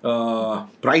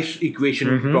price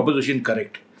equation proposition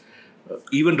correct.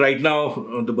 Even right now,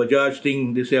 the Bajaj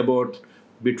thing, they say about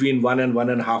between 1 and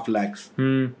 1.5 lakhs,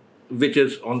 which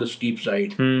is on the steep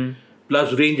side.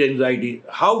 Plus range anxiety.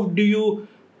 How do you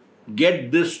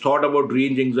get this thought about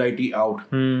range anxiety out?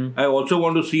 I also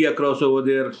want to see across over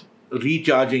there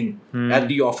recharging at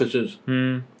the offices.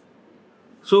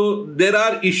 So there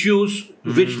are issues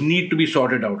which need to be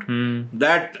sorted out.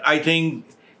 That I think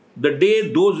the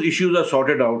day those issues are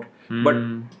sorted out, but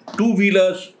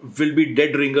two-wheelers will be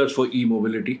dead ringers for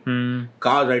e-mobility.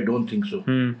 Cars, I don't think so.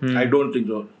 I don't think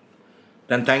so.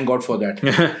 Then thank God for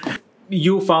that.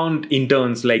 You found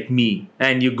interns like me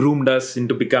and you groomed us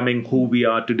into becoming who we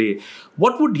are today.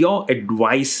 What would your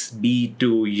advice be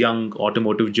to young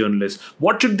automotive journalists?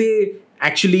 What should they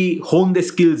actually hone their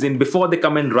skills in before they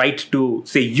come and write to,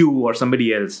 say, you or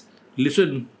somebody else?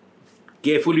 Listen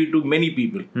carefully to many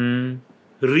people.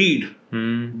 Read.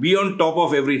 Be on top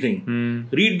of everything.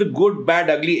 Read the good, bad,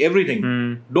 ugly,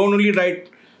 everything. Don't only write.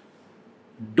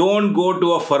 Don't go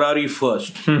to a Ferrari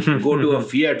first. Go to a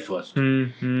Fiat first.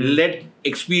 Let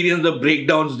experience the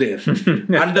breakdowns there.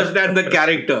 Understand the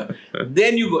character.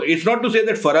 Then you go. It's not to say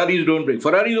that Ferraris don't break.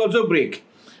 Ferraris also break.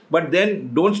 But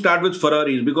then don't start with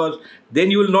Ferraris, because then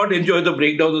you will not enjoy the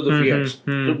breakdowns of the Fiats.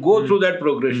 So go through that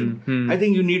progression. I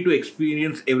think you need to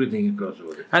experience everything across the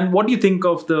world. And what do you think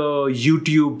of the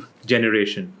YouTube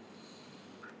generation?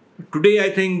 Today,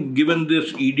 I think, given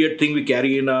this idiot thing we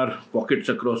carry in our pockets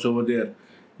across over there,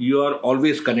 you are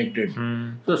always connected.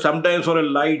 So sometimes for a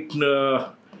light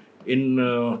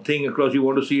thing across, you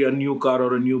want to see a new car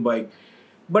or a new bike.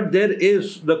 But there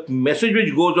is the message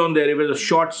which goes on there. If it's a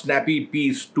short, snappy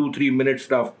piece, 2-3 minute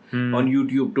stuff on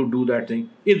YouTube to do that thing,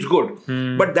 it's good.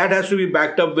 But that has to be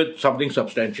backed up with something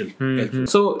substantial.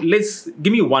 So let's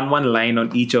give me one line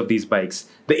on each of these bikes.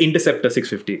 The Interceptor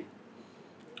 650.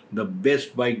 The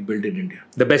best bike built in India.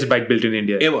 The best bike built in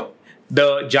India. Ever.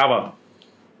 The Jawa.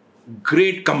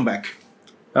 Great comeback.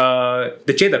 The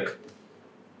Chetak.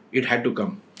 It had to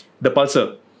come. The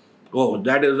Pulsar. Oh,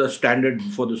 that is a standard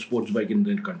for the sports bike in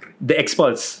the country. The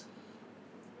X-Pulse.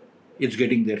 It's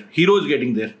getting there. Hero is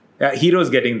getting there. Hero is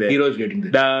getting there. Hero is getting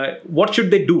there. What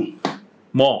should they do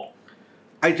more?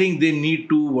 I think they need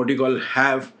to,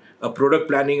 have a product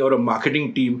planning or a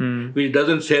marketing team which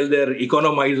doesn't sell their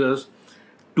economizers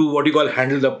to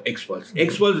handle the X-Pulse.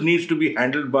 X-Pulse needs to be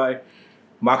handled by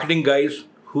marketing guys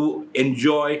who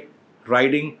enjoy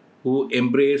riding, who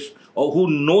embrace or who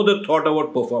know the thought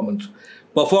about performance.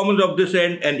 Performance of this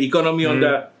end and economy on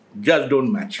the just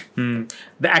don't match. The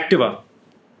Activa.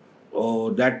 Oh,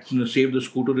 that saved the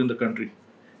scooter in the country.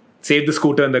 Saved the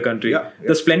scooter in the country. Yeah.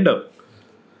 The Splendor.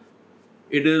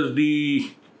 It is the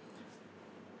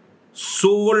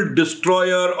soul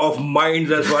destroyer of minds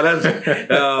as far as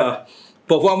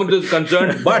performance is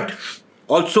concerned, but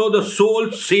also the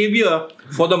soul savior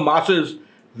for the masses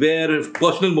where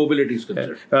personal mobility is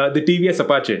concerned. The TVS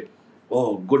Apache.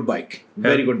 Oh, good bike.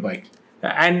 Very good bike.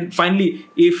 And finally,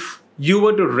 if you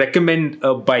were to recommend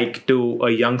a bike to a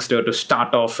youngster to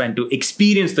start off and to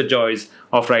experience the joys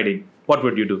of riding, what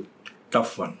would you do?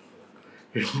 Tough one.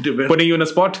 Putting you in a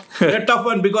spot? A tough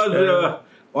one because,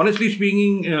 honestly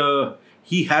speaking,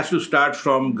 he has to start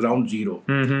from ground zero.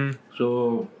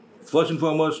 So first and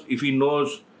foremost, if he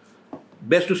knows,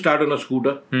 best to start on a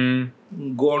scooter,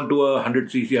 go on to a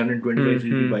 100cc,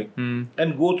 125cc bike,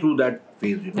 and go through that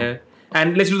phase. Yeah.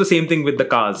 And let's do the same thing with the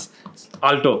cars.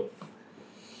 Alto.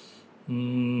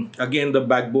 Again, the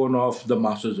backbone of the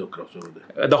masses across over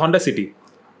there. The Honda City.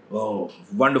 Oh,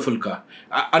 wonderful car.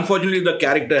 Unfortunately, the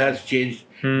character has changed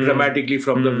dramatically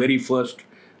from the very first.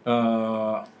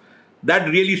 That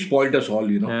really spoiled us all,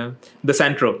 Yeah. The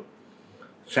Santro.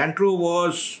 Santro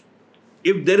was,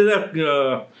 if there is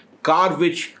a car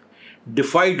which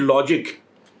defied logic,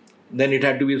 then it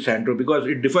had to be the Santro, because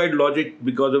it defied logic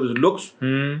because of its looks,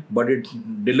 but it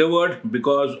delivered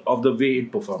because of the way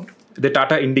it performed. The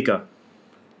Tata Indica.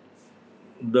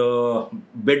 The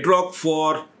bedrock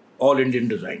for all Indian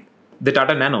design. The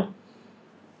Tata Nano.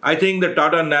 I think the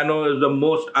Tata Nano is the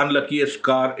most unluckiest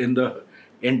car in the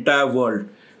entire world.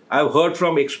 I've heard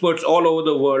from experts all over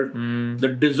the world, the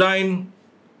design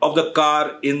of the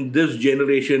car in this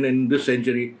generation, in this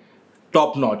century,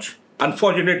 top notch.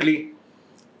 Unfortunately,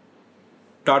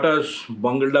 Tata's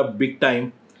bungled up big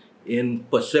time in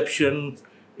perception,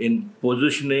 in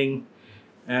positioning,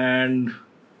 and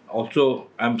also,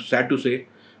 I'm sad to say,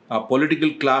 our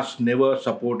political class never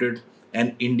supported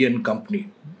an Indian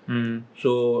company.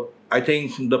 So I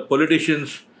think the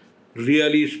politicians,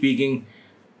 really speaking,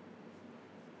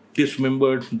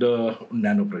 dismembered the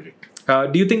Nano project.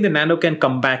 Do you think the Nano can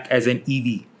come back as an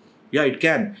EV? Yeah, it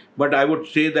can. But I would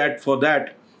say that for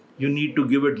that, you need to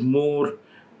give it more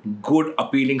good,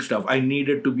 appealing stuff. I need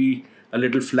it to be a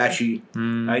little flashy.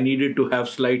 I need it to have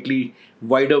slightly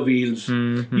wider wheels.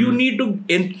 You need to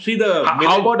see the...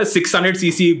 How about a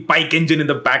 600cc bike engine in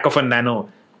the back of a Nano?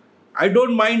 I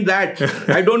don't mind that.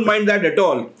 I don't mind that at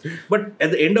all. But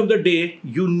at the end of the day,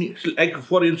 you need, like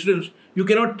for instance, you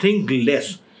cannot think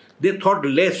less. They thought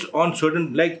less on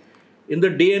certain, like in the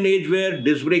day and age where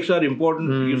disc brakes are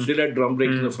important, you still had drum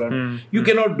brakes in the front. You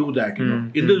cannot do that,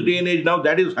 In this day and age now,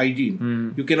 that is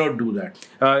hygiene. You cannot do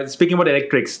that. Speaking about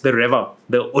electrics, the Reva,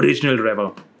 the original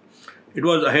Reva. It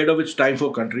was ahead of its time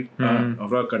for country,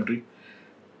 of our country.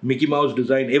 Mickey Mouse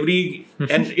design,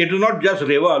 and it was not just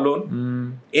Reva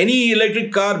alone. Any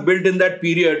electric car built in that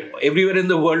period, everywhere in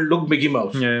the world looked Mickey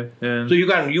Mouse. Yeah. So you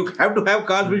have to have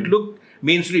cars which look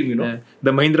mainstream, Yeah.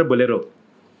 The Mahindra Bolero.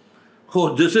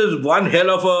 Oh, this is one hell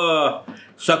of a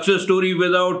success story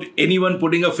without anyone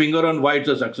putting a finger on why it's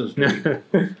a success story.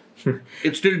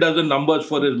 It still does the numbers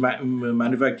for this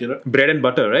manufacturer. Bread and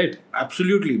butter, right?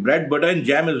 Absolutely. Bread, butter and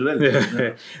jam as well.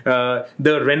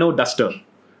 The Renault Duster.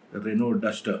 Renault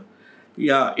Duster.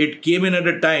 Yeah, it came in at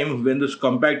a time when this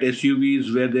compact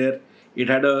SUVs were there. It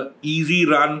had a easy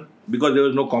run because there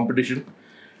was no competition.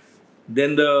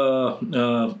 Then the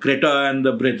Creta and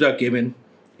the Brezza came in.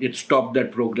 It stopped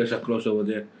that progress across over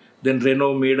there. Then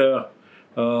Renault made the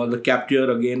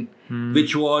Captur again,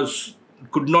 which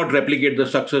could not replicate the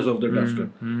success of the Duster.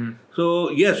 So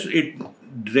yes,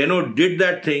 Renault did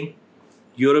that thing,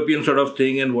 European sort of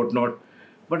thing and whatnot.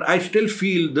 But I still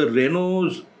feel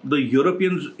the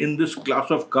Europeans in this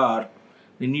class of car,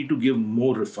 they need to give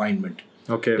more refinement.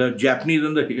 Okay. The Japanese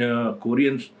and the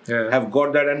Koreans have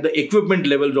got that, and the equipment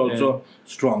levels also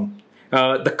strong.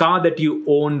 The car that you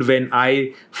owned when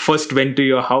I first went to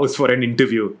your house for an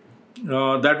interview.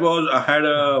 I had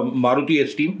a Maruti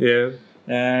Esteem. Yeah.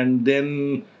 And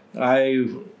then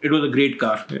it was a great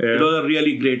car. Yeah. It was a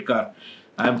really great car.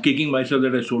 I'm kicking myself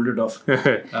that I sold it off.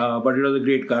 But it was a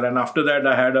great car. And after that,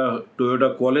 I had a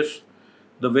Toyota Qualis,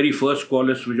 the very first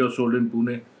Qualis which was sold in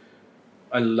Pune.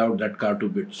 I loved that car to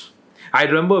bits. I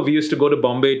remember we used to go to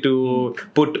Bombay to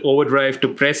put Overdrive to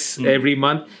press every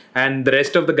month, and the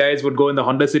rest of the guys would go in the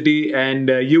Honda City, and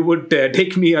you would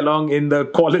take me along in the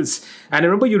Qualis. And I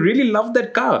remember you really loved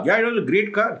that car. Yeah, it was a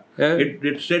great car. Yeah.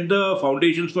 It set the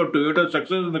foundations for Toyota's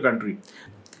success in the country.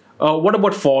 What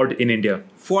about Ford in India?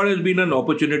 Ford has been an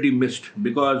opportunity missed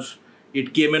because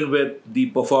it came in with the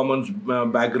performance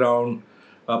background,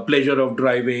 pleasure of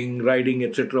driving, riding,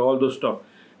 etc., all those stuff.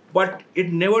 But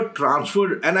it never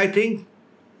transferred. And I think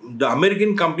the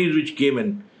American companies which came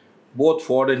in, both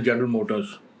Ford and General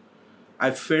Motors,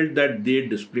 I felt that they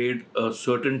displayed a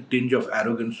certain tinge of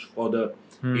arrogance for the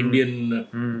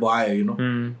Indian buyer,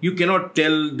 You cannot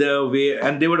tell the way,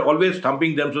 and they were always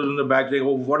thumping themselves in the back saying,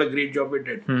 oh, what a great job it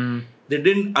did. They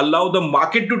didn't allow the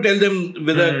market to tell them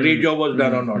whether a great job was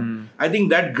done or not. I think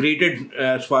that grated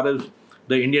as far as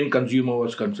the Indian consumer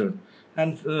was concerned.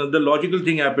 And the logical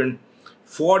thing happened.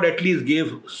 Ford at least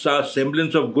gave a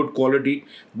semblance of good quality,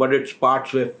 but its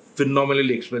parts were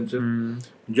phenomenally expensive.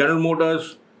 General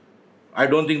Motors, I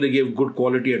don't think they gave good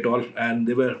quality at all, and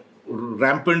they were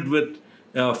rampant with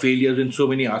failures in so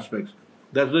many aspects.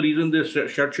 That's the reason this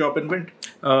shut shop and went.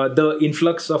 The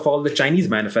influx of all the Chinese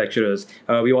manufacturers.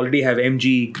 We already have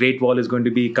MG. Great Wall is going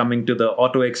to be coming to the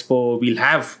Auto Expo. We'll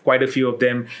have quite a few of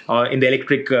them. In the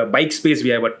electric bike space, we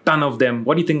have a ton of them.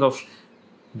 What do you think of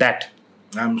that?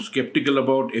 I'm skeptical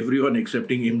about everyone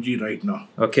accepting MG right now.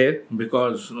 Okay.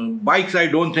 Because bikes, I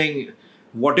don't think,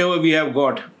 whatever we have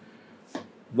got,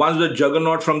 once the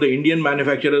juggernaut from the Indian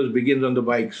manufacturers begins on the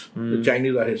bikes, the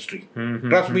Chinese are history.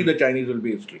 Trust me, the Chinese will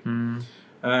be history.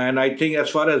 And I think as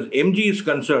far as MG is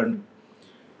concerned,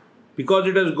 because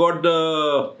it has got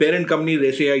the parent company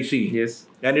SAIC, Yes.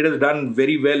 and it has done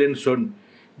very well in certain,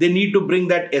 they need to bring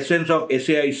that essence of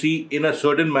SAIC in a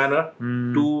certain manner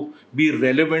to be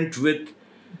relevant with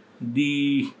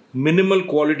the minimal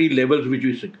quality levels which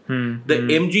we see. The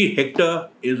MG Hector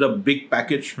is a big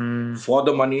package for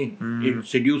the money. It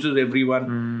seduces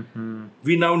everyone.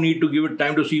 We now need to give it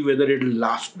time to see whether it will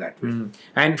last that way.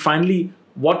 And finally,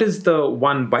 what is the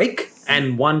one bike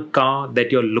and one car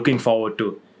that you're looking forward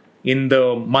to in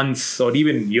the months or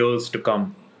even years to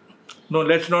come? No,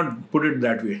 let's not put it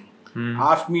that way.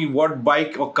 Ask me what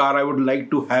bike or car I would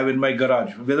like to have in my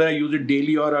garage, whether I use it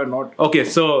daily or not. Okay,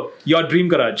 so your dream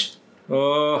garage.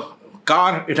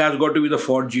 Car, it has got to be the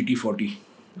Ford GT40.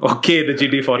 Okay, the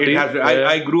GT40. It has.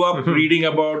 I grew up reading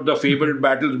about the fabled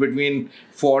battles between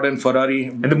Ford and Ferrari.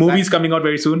 And the movie's coming out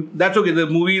very soon. That's okay. The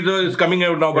movie is coming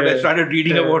out now, but I started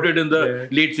reading about it in the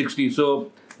late 60s.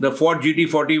 So the Ford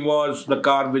GT40 was the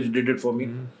car which did it for me.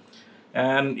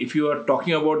 And if you are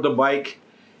talking about the bike,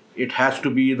 it has to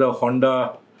be the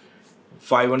Honda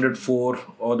 504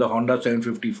 or the Honda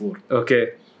 754.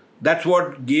 Okay. That's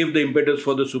what gave the impetus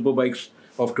for the super bikes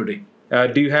of today.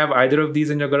 Do you have either of these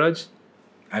in your garage?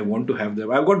 I want to have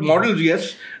them. I've got models,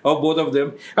 yes, of both of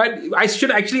them. I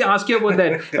should actually ask you about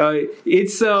that.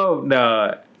 It's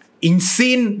a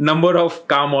insane number of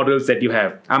car models that you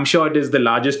have. I'm sure it is the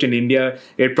largest in India.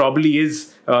 It probably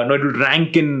is. It will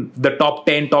rank in the top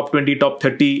 10, top 20, top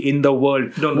 30 in the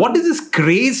world. No. What is this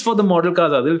craze for the model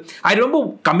cars, Adil? I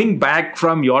remember coming back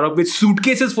from Europe with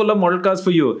suitcases full of model cars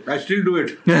for you. I still do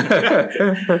it.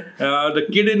 The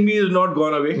kid in me is not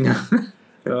gone away.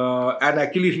 And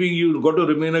actually speaking, you've got to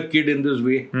remain a kid in this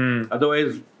way.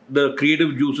 Otherwise, the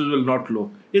creative juices will not flow.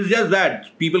 It's just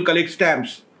that people collect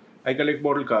stamps. I collect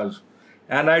model cars.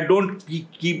 And I don't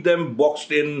keep them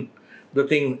boxed in the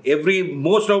thing.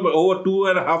 Most of over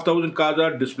 2,500 cars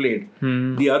are displayed.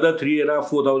 The other 3,500,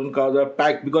 4,000 cars are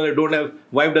packed because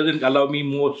wife doesn't allow me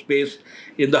more space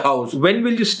in the house. When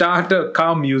will you start a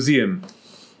car museum?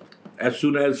 As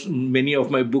soon as many of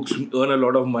my books earn a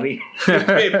lot of money,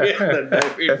 maybe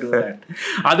I'll do that.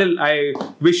 Adil, I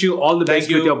wish you all the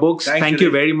best with your books. Thank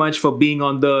you very much for being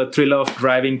on the Thrill of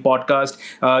Driving podcast.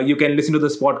 You can listen to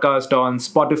this podcast on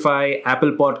Spotify,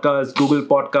 Apple Podcasts, Google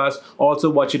Podcasts.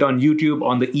 Also watch it on YouTube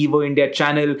on the Evo India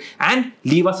channel and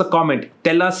leave us a comment.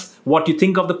 Tell us what you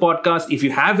think of the podcast. If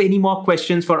you have any more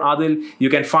questions for Adil,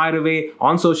 you can fire away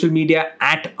on social media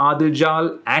at Adil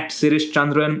Jal, at Sirish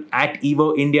Chandran, at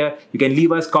Evo India. You can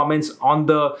leave us comments on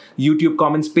the YouTube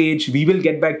comments page. We will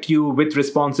get back to you with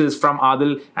responses from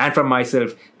Adil and from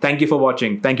myself. Thank you for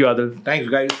watching. Thank you, Adil. Thanks,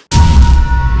 guys.